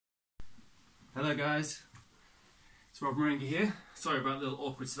Hello guys, it's Rob Marenghi here. Sorry about the little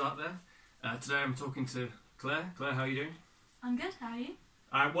awkward start there. Today I'm talking to Claire. Claire, how are you doing? I'm good, how are you?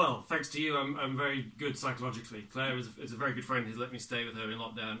 Well, thanks to you, I'm very good psychologically. Claire is a very good friend who's let me stay with her in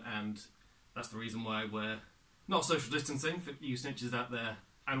lockdown, and that's the reason why we're not social distancing for you snitches out there,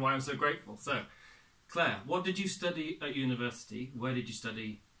 and why I'm so grateful. So, Claire, what did you study at university? Where did you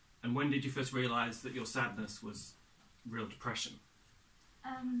study? And when did you first realise that your sadness was real depression?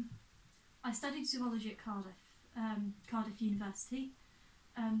 I studied zoology at Cardiff University.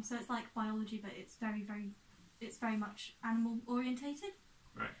 So it's like biology, but it's very much animal orientated.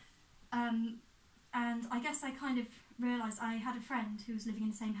 Right. And I guess I kind of realised I had a friend who was living in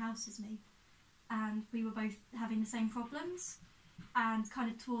the same house as me, and we were both having the same problems. And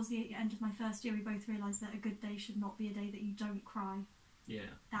kind of towards the end of my first year, we both realised that a good day should not be a day that you don't cry. Yeah.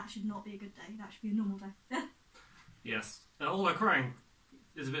 That should not be a good day. That should be a normal day. Yes. Although crying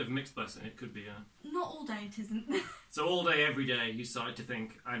is a bit of a mixed blessing. It could be. Not all day, it isn't. So all day, every day, you started to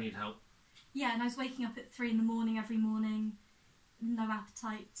think, I need help. Yeah, and I was waking up at 3 in the morning every morning, no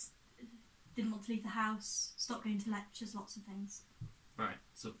appetite, didn't want to leave the house, stopped going to lectures, lots of things. Right.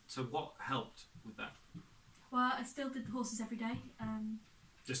 So what helped with that? Well, I still did the horses every day.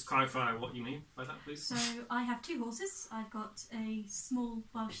 Just clarify what you mean by that, please. So I have 2 horses. I've got a small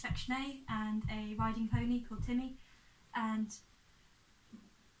Welsh Section A and a riding pony called Timmy, and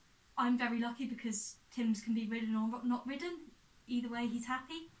I'm very lucky because Tim's can be ridden or not ridden. Either way, he's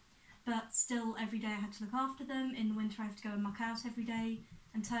happy. But still, every day I had to look after them. In the winter, I have to go and muck out every day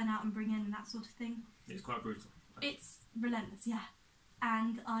and turn out and bring in and that sort of thing. It's quite brutal. It's relentless, yeah.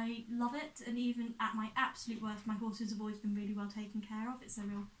 And I love it. And even at my absolute worst, my horses have always been really well taken care of. It's a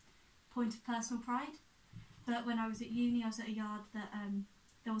real point of personal pride. But when I was at uni, I was at a yard that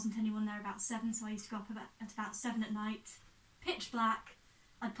there wasn't anyone there about 7, so I used to go up at about 7 at night, pitch black.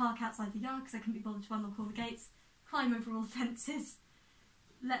 I'd park outside the yard because I couldn't be bothered to unlock all the gates, climb over all the fences,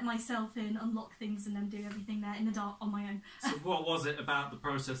 let myself in, unlock things, and then do everything there in the dark on my own. So what was it about the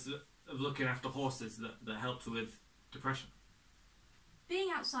process of looking after horses that helped with depression? Being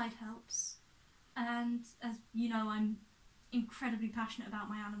outside helps, and as you know, I'm incredibly passionate about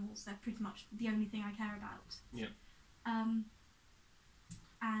my animals. They're pretty much the only thing I care about. Yeah.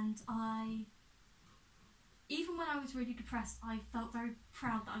 And even when I was really depressed, I felt very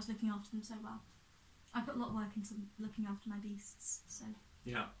proud that I was looking after them so well. I put a lot of work into looking after my beasts, so...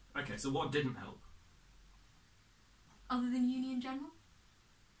 Yeah. Okay, so what didn't help? Other than uni in general?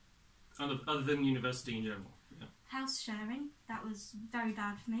 Other than university in general, yeah. House sharing, that was very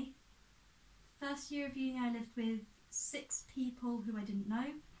bad for me. First year of uni I lived with 6 people who I didn't know.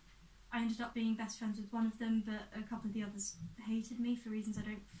 I ended up being best friends with one of them, but a couple of the others hated me for reasons I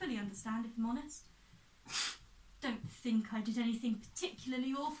don't fully understand, if I'm honest. Don't think I did anything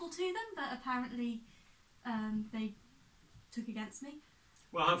particularly awful to them, but apparently they took against me.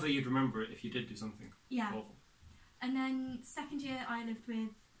 Well, hopefully you'd remember it if you did do something awful. And then second year I lived with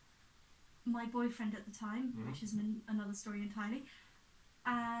my boyfriend at the time, which is another story entirely,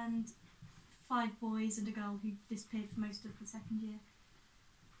 and 5 boys and a girl who disappeared for most of the second year.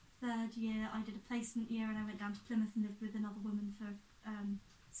 Third year I did a placement year and I went down to Plymouth and lived with another woman for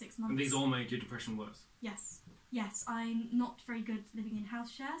 6 months. And these all made your depression worse? Yes. Yes, I'm not very good living in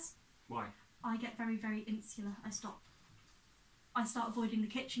house shares. Why? I get very, very insular. I start avoiding the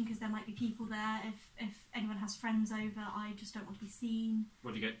kitchen because there might be people there. If anyone has friends over, I just don't want to be seen.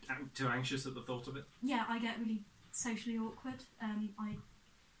 What, do you get too anxious at the thought of it? Yeah, I get really socially awkward.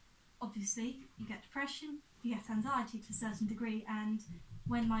 Obviously, you get depression, you get anxiety to a certain degree, and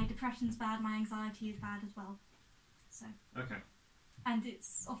when my depression's bad, my anxiety is bad as well. So. Okay. And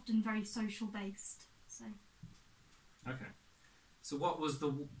it's often very social based. So. Okay. So what was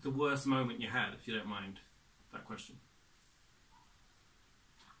the worst moment you had, if you don't mind that question?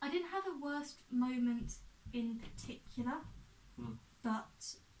 I didn't have a worst moment in particular,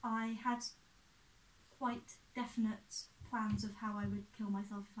 but I had quite definite plans of how I would kill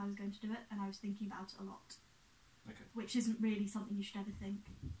myself if I was going to do it, and I was thinking about it a lot. Okay. Which isn't really something you should ever think.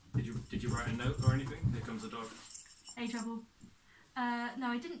 Did you write a note or anything? Here comes the dog. Hey, trouble. No,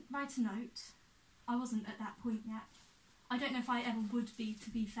 I didn't write a note. I wasn't at that point yet. I don't know if I ever would be, to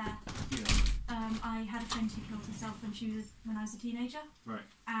be fair. Yeah. I had a friend who killed herself when I was a teenager. Right.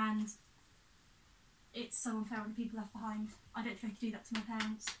 And it's so unfair on the people left behind. I don't think I could do that to my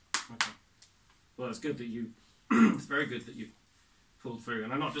parents. Okay. Well, it's good that you... it's very good that you've pulled through.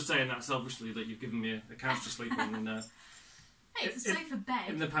 And I'm not just saying that selfishly, that you've given me a couch to sleep on. And, hey, it's a sofa bed.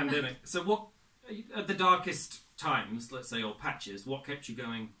 In the pandemic. So what... At the darkest times, let's say, or patches, what kept you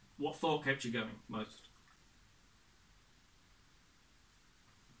going? What thought kept you going most?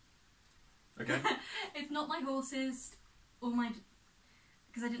 Okay. Okay. If not my horses or my...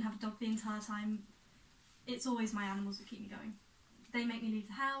 Because I didn't have a dog the entire time, it's always my animals that keep me going. They make me leave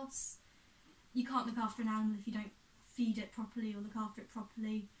the house. You can't look after an animal if you don't feed it properly or look after it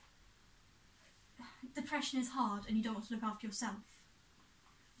properly. Depression is hard and you don't want to look after yourself.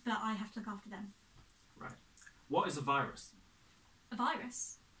 But I have to look after them. Right. What is a virus? A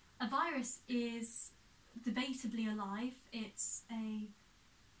virus? A virus is debatably alive. It's a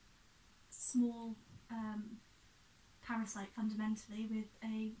small parasite fundamentally with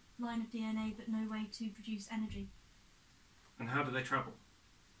a line of DNA but no way to produce energy. And how do they travel?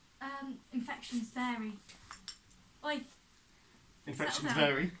 Infections vary. Oi. Infections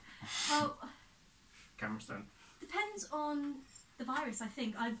vary. Well, Camera stand. depends on the virus, I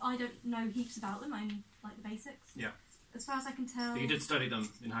think. I don't know heaps about them, I only like the basics. Yeah. As far as I can tell... But you did study them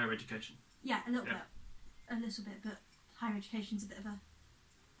in higher education? Yeah, a little bit. A little bit, but higher education's a bit of a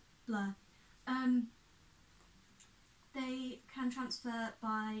blur. They can transfer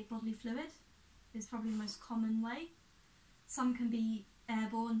by bodily fluid, is probably the most common way. Some can be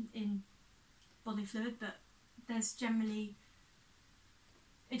airborne in bodily fluid, but there's generally...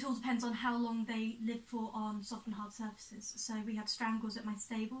 It all depends on how long they live for on soft and hard surfaces. So we had strangles at my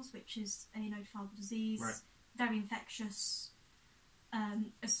stables, which is a notifiable disease, Right. very infectious.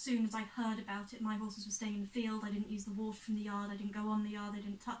 As soon as I heard about it, my horses were staying in the field. I didn't use the water from the yard. I didn't go on the yard. I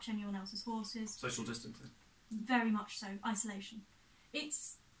didn't touch anyone else's horses. Social distancing. Very much so. Isolation.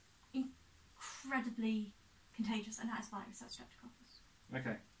 It's incredibly contagious, and that is virus. That's streptococcus.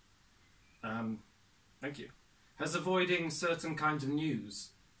 Okay. Thank you. Has avoiding certain kinds of news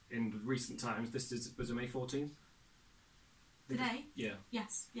in recent times, was it May 14th? Today? Yeah.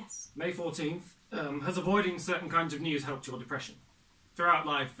 Yes, yes. May 14th, has avoiding certain kinds of news helped your depression? Throughout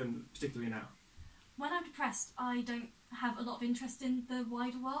life and particularly now? When I'm depressed, I don't have a lot of interest in the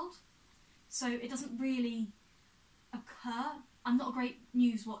wider world, so it doesn't really occur. I'm not a great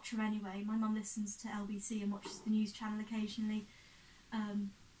news watcher anyway. My mum listens to LBC and watches the news channel occasionally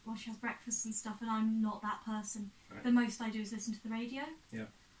while she has breakfast and stuff, and I'm not that person. Right. The most I do is listen to the radio. Yeah.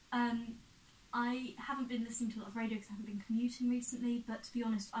 I haven't been listening to a lot of radio because I haven't been commuting recently, but to be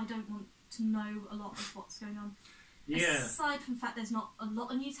honest, I don't want to know a lot of what's going on. Yeah. Aside from the fact there's not a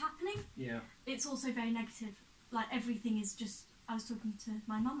lot of news happening, Yeah. it's also very negative. Like, everything is just... I was talking to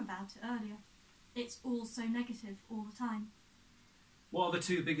my mum about it earlier. It's all so negative all the time. What are the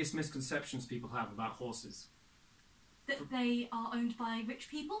two biggest misconceptions people have about horses? That they are owned by rich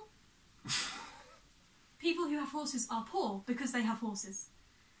people. People who have horses are poor because they have horses.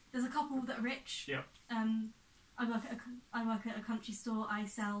 There's a couple that are rich. Yeah. I work at a country store. I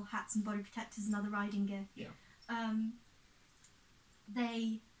sell hats and body protectors and other riding gear. Yeah.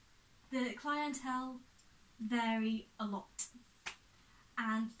 The clientele vary a lot,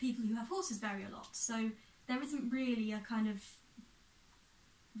 and people who have horses vary a lot. So there isn't really a kind of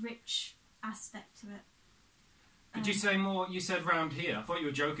rich aspect to it. Could you say more? You said round here. I thought you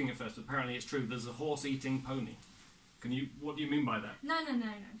were joking at first, but apparently it's true. There's a horse-eating pony. What do you mean by that? No,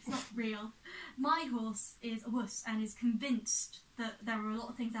 it's not real. My horse is a wuss and is convinced that there are a lot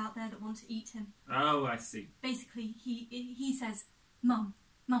of things out there that want to eat him. Oh, I see. Basically, he says, Mum,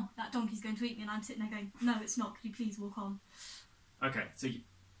 that donkey's going to eat me, and I'm sitting there going, no, it's not, could you please walk on? Okay, so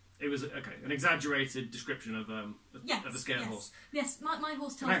it was an exaggerated description of a scared horse. Yes, my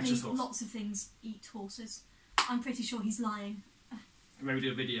horse tells me lots of things eat horses. I'm pretty sure he's lying. Maybe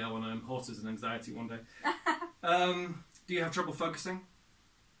do a video on horses and anxiety one day. Do you have trouble focusing?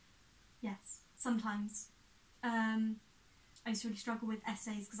 Yes, sometimes. I used to really struggle with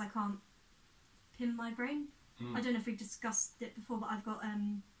essays because I can't pin my brain. I don't know if we've discussed it before, but I've got...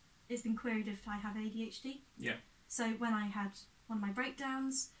 it's been queried if I have ADHD. Yeah. So when I had one of my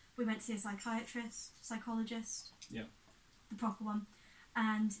breakdowns, we went to see a psychologist. Yeah. The proper one.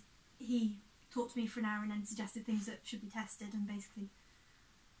 And he talked to me for an hour and then suggested things that should be tested, and basically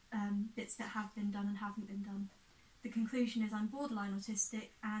bits that have been done and haven't been done. The conclusion is I'm borderline autistic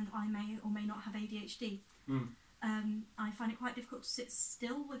and I may or may not have ADHD. I find it quite difficult to sit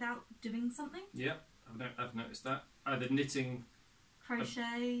still without doing something. Yeah, I've noticed that. Either knitting...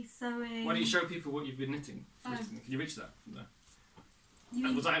 Crochet, sewing... Why don't you show people what you've been knitting? Can you reach that from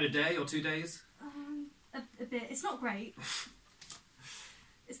there? Was that in a day or 2 days? A bit. It's not great.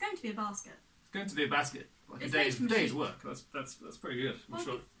 It's going to be a basket. It's going to be a basket. Like It's a day's made work. That's pretty good. I'm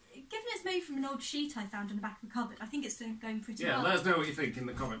sure. Given it's made from an old sheet I found in the back of a cupboard, I think it's going pretty well. Yeah, let us know what you think in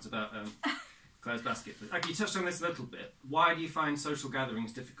the comments about Claire's basket. Okay, you touched on this a little bit. Why do you find social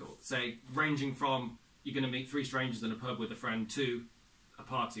gatherings difficult? Say, ranging from you're going to meet 3 strangers in a pub with a friend to a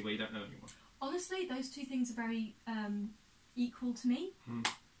party where you don't know anyone. Honestly, those two things are very equal to me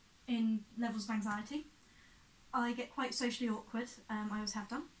in levels of anxiety. I get quite socially awkward. I always have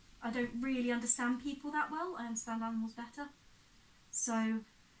done. I don't really understand people that well. I understand animals better. So...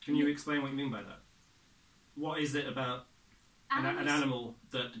 Can you explain what you mean by that? What is it about an animal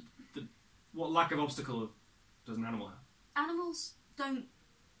that... What lack of obstacle does an animal have? Animals don't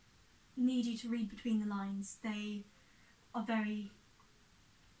need you to read between the lines. They are very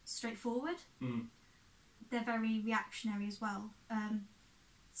straightforward. They're very reactionary as well.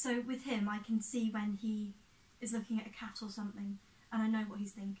 So with him, I can see when he is looking at a cat or something, and I know what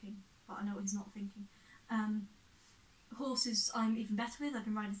he's thinking, but I know what he's not thinking. Horses I'm even better with. I've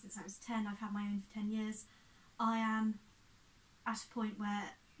been riding since I was 10. I've had my own for 10 years. I am at a point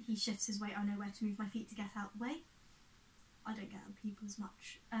where he shifts his weight. I know where to move my feet to get out of the way. I don't get at people as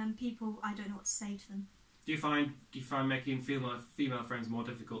much. People, I don't know what to say to them. Do you find making female friends more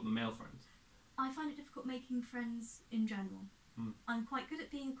difficult than male friends? I find it difficult making friends in general. I'm quite good at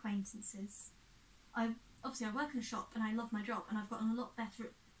being acquaintances. Obviously I work in a shop and I love my job, and I've gotten a lot better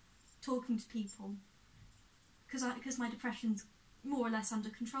at talking to people because my depression's more or less under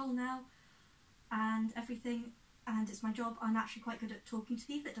control now and everything, and it's my job. I'm actually quite good at talking to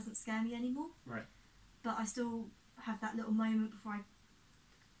people. It doesn't scare me anymore. Right. But I still have that little moment before I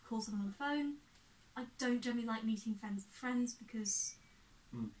call someone on the phone. I don't generally like meeting friends because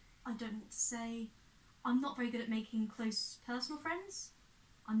I don't know what to say. I'm not very good at making close personal friends.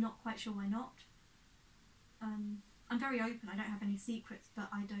 I'm not quite sure why not. I'm very open. I don't have any secrets, but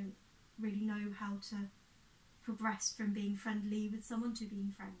I don't really know how to progress from being friendly with someone to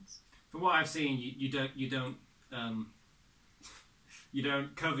being friends. From what I've seen, you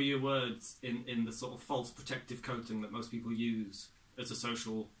don't cover your words in the sort of false protective coating that most people use as a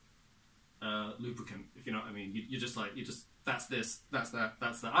social lubricant, if you know what I mean. You're just that's this, that's that,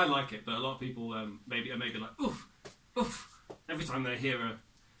 that's that. I like it, but a lot of people maybe like oof, oof every time they hear a.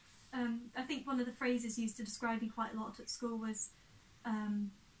 I think one of the phrases used to describe me quite a lot at school was,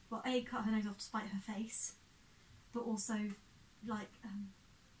 A, cut her nose off to spite her face, but also like,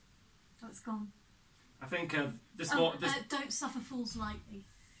 oh, it's gone. I think this don't suffer fools lightly.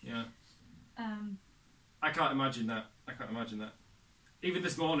 Yeah. I can't imagine that. Even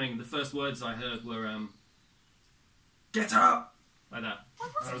this morning, the first words I heard were "Get up!" like that.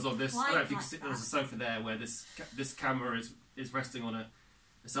 I was on this. I don't know if you can see. There's a sofa there where this camera is resting on a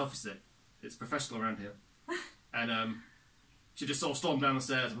selfie stick. It's professional around here, and she just sort of stormed down the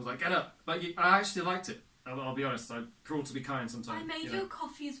stairs and was like, "Get up!" But I actually liked it. I'll be honest. I'm cruel to be kind sometimes. I made you a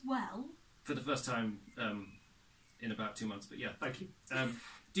coffee as well. For the first time in about 2 months, but yeah, thank you.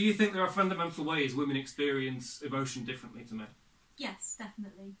 Do you think there are fundamental ways women experience emotion differently to men? Yes,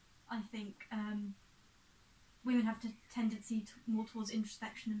 definitely. I think women have a tendency more towards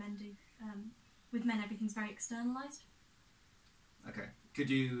introspection than men do. With men, everything's very externalised. Okay.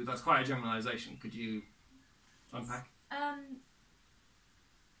 That's quite a generalisation. Could you unpack?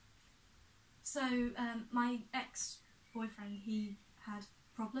 My ex-boyfriend, he had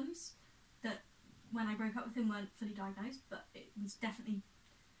problems that when I broke up with him weren't fully diagnosed, but it was definitely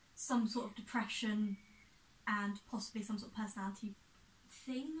some sort of depression and possibly some sort of personality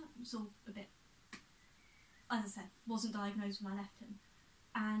thing. It was all a bit, as I said, wasn't diagnosed when I left him.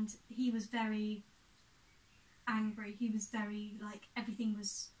 And he was very angry. He was very, like, everything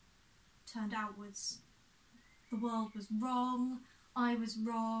was turned outwards. The world was wrong. I was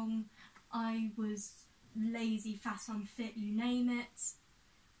wrong. I was lazy, fat, unfit, you name it.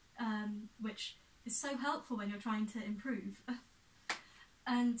 Which is so helpful when you're trying to improve.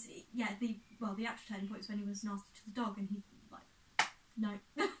 And yeah, the actual turning point was when he was nasty to the dog, and he no.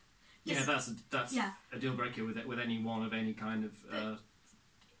 Yeah, that's a deal breaker with anyone of any kind of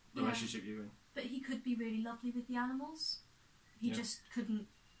relationship you're in. But he could be really lovely with the animals. He just couldn't.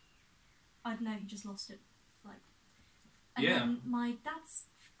 I don't know. He just lost it. And then my dad's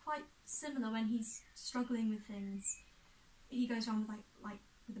quite similar when he's struggling with things. He goes around with like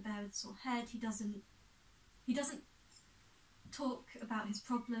with a bear with a sore head. He doesn't talk about his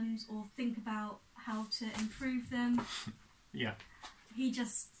problems or think about how to improve them. Yeah. He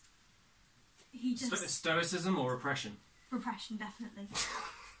just stoicism or repression? Repression, definitely.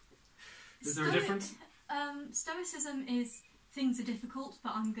 Is there a difference? Stoicism is things are difficult,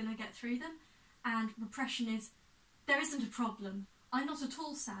 but I'm gonna get through them, and repression is there isn't a problem. I'm not at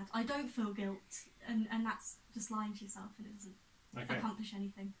all sad. I don't feel guilt, and that's just lying to yourself, and it doesn't accomplish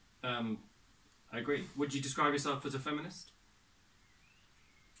anything. I agree. Would you describe yourself as a feminist?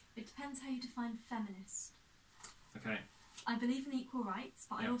 It depends how you define feminist. Okay. I believe in equal rights,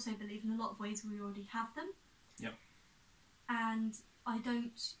 but I also believe in a lot of ways we already have them. Yep. And I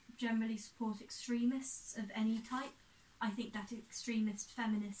don't generally support extremists of any type. I think that extremist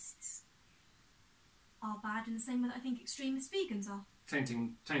feminists are bad in the same way that I think extremist vegans are.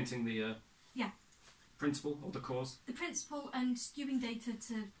 Tainting the principle or the cause. The principle and skewing data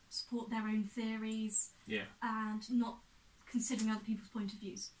to support their own theories. Yeah. And not considering other people's point of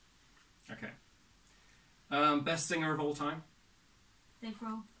views. Okay. Best singer of all time? Dave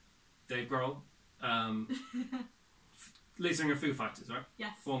Grohl. Dave Grohl. Lead singer of Foo Fighters, right?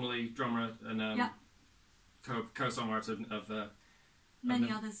 Yes. Formerly drummer and co-songwriter of many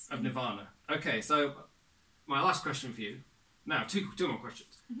others. Of Nirvana. Okay, so my last question for you. Now, two more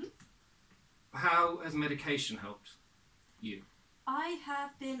questions. Mm-hmm. How has medication helped you? I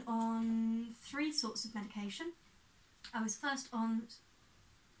have been on 3 sorts of medication. I was first on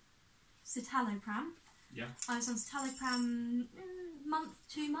citalopram. Yeah. I was on citalopram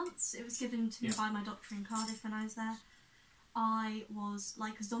 2 months. It was given to me by my doctor in Cardiff when I was there. I was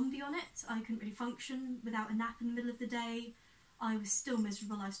like a zombie on it. I couldn't really function without a nap in the middle of the day. I was still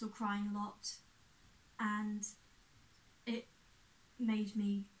miserable. I was still crying a lot. And it made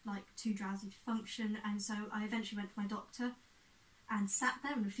me like too drowsy to function, and so I eventually went to my doctor and sat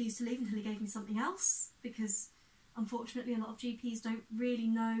there and refused to leave until he gave me something else, because unfortunately a lot of GPs don't really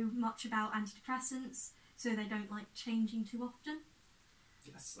know much about antidepressants, so they don't like changing too often.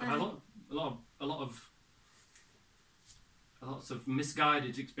 Yes, I've had a lots of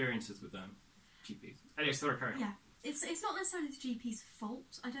misguided experiences with GPs. Anyway, sorry, carry on. Yeah, it's not necessarily the GP's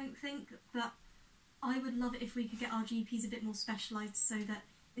fault, I don't think, but I would love it if we could get our GPs a bit more specialised, so that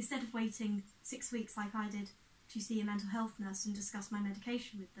instead of waiting 6 weeks like I did to see a mental health nurse and discuss my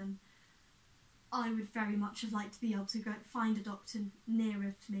medication with them, I would very much have liked to be able to go find a doctor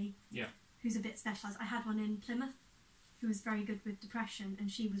nearer to me who's a bit specialised. I had one in Plymouth who was very good with depression, and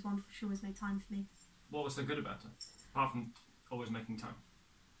she was wonderful. She always made time for me. What was so good about her, apart from always making time?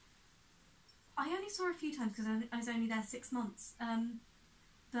 I only saw her a few times because I was only there 6 months.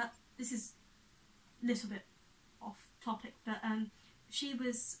 But this is a little bit off topic, but she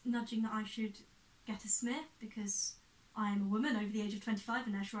was nudging that I should get a smear because I am a woman over the age of 25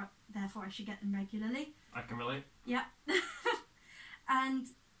 and therefore I should get them regularly. I can relate. Yeah. And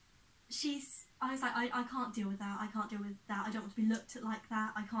I was like, I can't deal with that, I can't deal with that, I don't want to be looked at like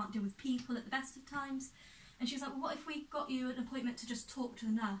that, I can't deal with people at the best of times. And she was like, well, what if we got you an appointment to just talk to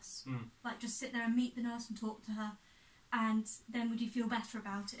the nurse? Like, just sit there and meet the nurse and talk to her, and then would you feel better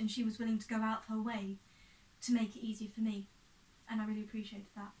about it? And she was willing to go out of her way to make it easier for me, and I really appreciated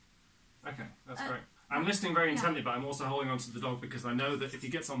that. Okay, that's great. I'm listening very intently, but I'm also holding on to the dog because I know that if he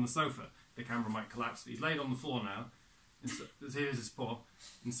gets on the sofa, the camera might collapse. He's laid on the floor now, and so, here's his paw,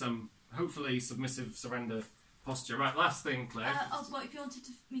 in some hopefully submissive surrender posture. Right, last thing, Claire. Well, if you wanted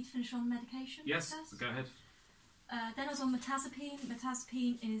me to finish on medication yes, first. Go ahead. Then I was on mirtazapine.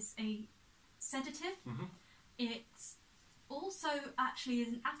 Mirtazapine is a sedative. Mm-hmm. It also actually is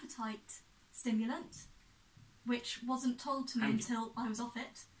an appetite stimulant, which wasn't told to me until I was off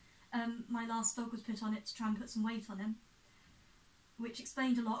it. My last dog was put on it to try and put some weight on him, which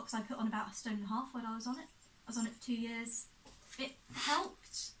explained a lot because I put on about 1.5 stone when I was on it. I was on it for 2 years. It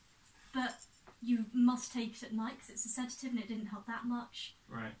helped, but you must take it at night because it's a sedative and it didn't help that much.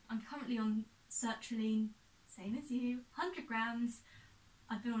 Right. I'm currently on sertraline, same as you, 100 grams.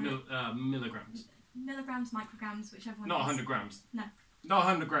 I've been on milligrams. Milligrams, micrograms, whichever one. Not 100 grams. No. Not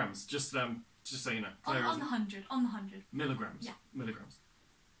 100 grams. Just so you know. On the 100. On the 100. Milligrams. Yeah. Milligrams.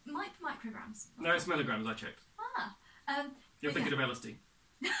 Micrograms. No, it's milligrams. I checked. You're thinking of LSD.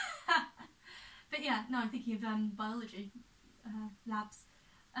 But yeah, no, I'm thinking of biology labs.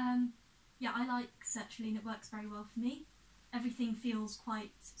 Yeah, I like sertraline. It works very well for me. Everything feels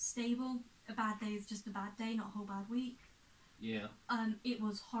quite stable. A bad day is just a bad day, not a whole bad week. Yeah. It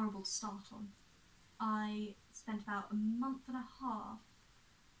was horrible to start on. I spent about a month and a half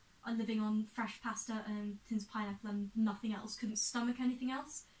living on fresh pasta and tins of pineapple and nothing else. Couldn't stomach anything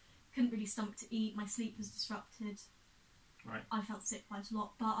else. Couldn't really stomach to eat. My sleep was disrupted. Right. I felt sick quite a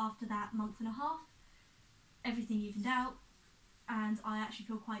lot, but after that month and a half, everything evened out, and I actually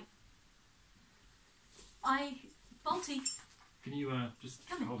feel quite... Balti. Can you just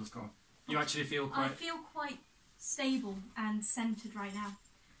hold us going? You actually feel quite... I feel quite stable and centred right now,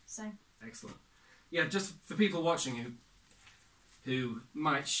 so... Excellent. Yeah, just for people watching who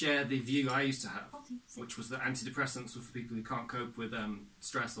might share the view I used to have, which was that antidepressants were for people who can't cope with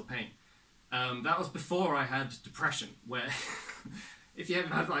stress or pain. That was before I had depression, where if you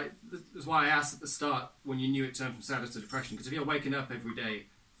haven't had, like, that's why I asked at the start when you knew it turned from sadness to depression, because if you're waking up every day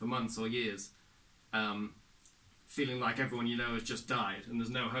for months or years, feeling like everyone you know has just died and there's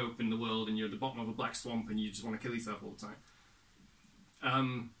no hope in the world and you're at the bottom of a black swamp and you just want to kill yourself all the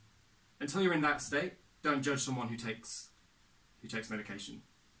time. Until you're in that state, don't judge someone who takes medication.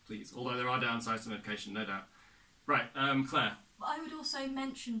 please. Although there are downsides to medication, no doubt. Right, Claire. I would also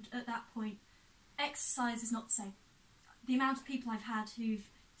mention at that point, exercise is not the same. The amount of people I've had who've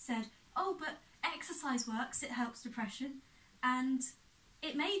said, oh, but exercise works, it helps depression, and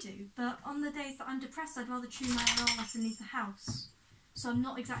it may do, but on the days that I'm depressed, I'd rather chew my alarm off and leave the house. So I'm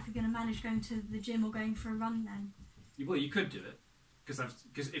not exactly going to manage going to the gym or going for a run then. Well, you could do it.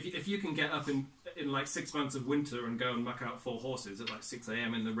 Because if you can get up in like 6 months of winter and go and muck out 4 horses at like 6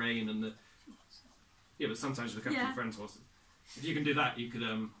 a.m. in the rain and the... Yeah, but sometimes you look after your friends' horses. If you can do that, you could...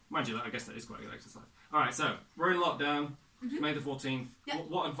 mind you, I guess that is quite a good exercise. Alright, so, we're in lockdown, May the 14th. Yep.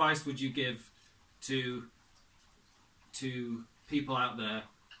 What advice would you give to people out there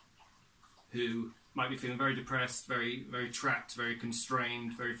who might be feeling very depressed, very, very trapped, very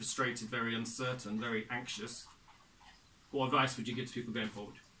constrained, very frustrated, very uncertain, very anxious? What advice would you give to people going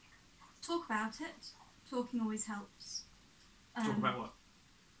forward? Talk about it. Talking always helps. Talk about what?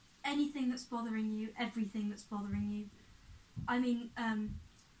 Anything that's bothering you, everything that's bothering you. I mean,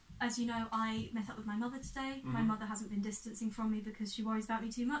 as you know, I met up with my mother today. My mother hasn't been distancing from me because she worries about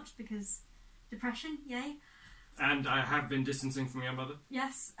me too much, because depression, yay. And I have been distancing from your mother?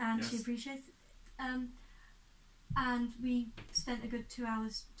 Yes, and she appreciates it. And we spent a good 2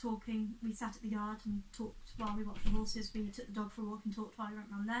 hours talking. We sat at the yard and talked while we watched the horses. We took the dog for a walk and talked while we went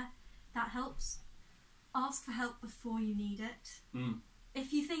round there. That helps. Ask for help before you need it.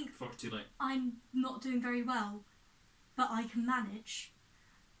 If you think, before it's too late, I'm not doing very well, but I can manage,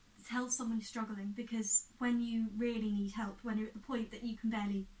 tell someone you're struggling, because when you really need help, when you're at the point that you can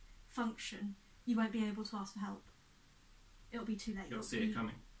barely function, you won't be able to ask for help. It'll be too late. You'll see it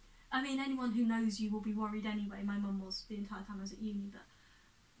coming. I mean, anyone who knows you will be worried anyway. My mum was the entire time I was at uni, but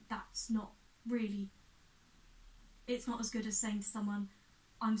that's not really... It's not as good as saying to someone,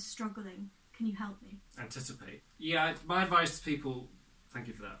 I'm struggling, can you help me? Anticipate. Yeah, my advice to people... Thank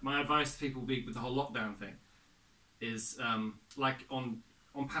you for that. My advice to people with the whole lockdown thing is, like on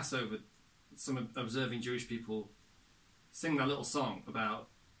Passover, some observing Jewish people sing that little song about...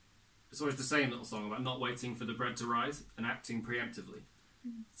 It's always the same little song about not waiting for the bread to rise and acting preemptively.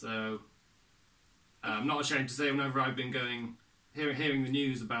 So, I'm not ashamed to say whenever I've been hearing the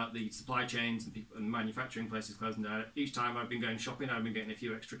news about the supply chains and people and manufacturing places closing down, each time I've been going shopping, I've been getting a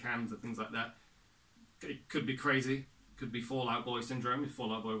few extra cans and things like that. It could be crazy, could be Fall Out Boy syndrome, if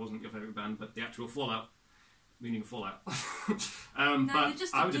Fall Out Boy wasn't your favourite band, but the actual Fallout, meaning Fallout. No, but you're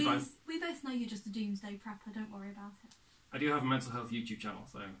just I would advise... We both know you're just a doomsday prepper, don't worry about it. I do have a mental health YouTube channel,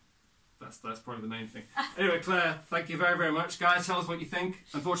 so... That's probably the main thing. Anyway, Claire, thank you very, very much. Guys, tell us what you think.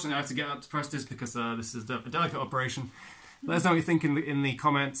 Unfortunately, I have to get up to press this because this is a delicate operation. Let us know what you think in the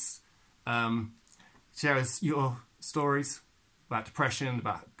comments. Share us your stories about depression,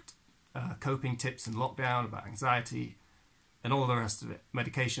 about coping tips in lockdown, about anxiety, and all the rest of it.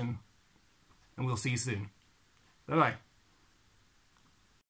 Medication. And we'll see you soon. Bye-bye.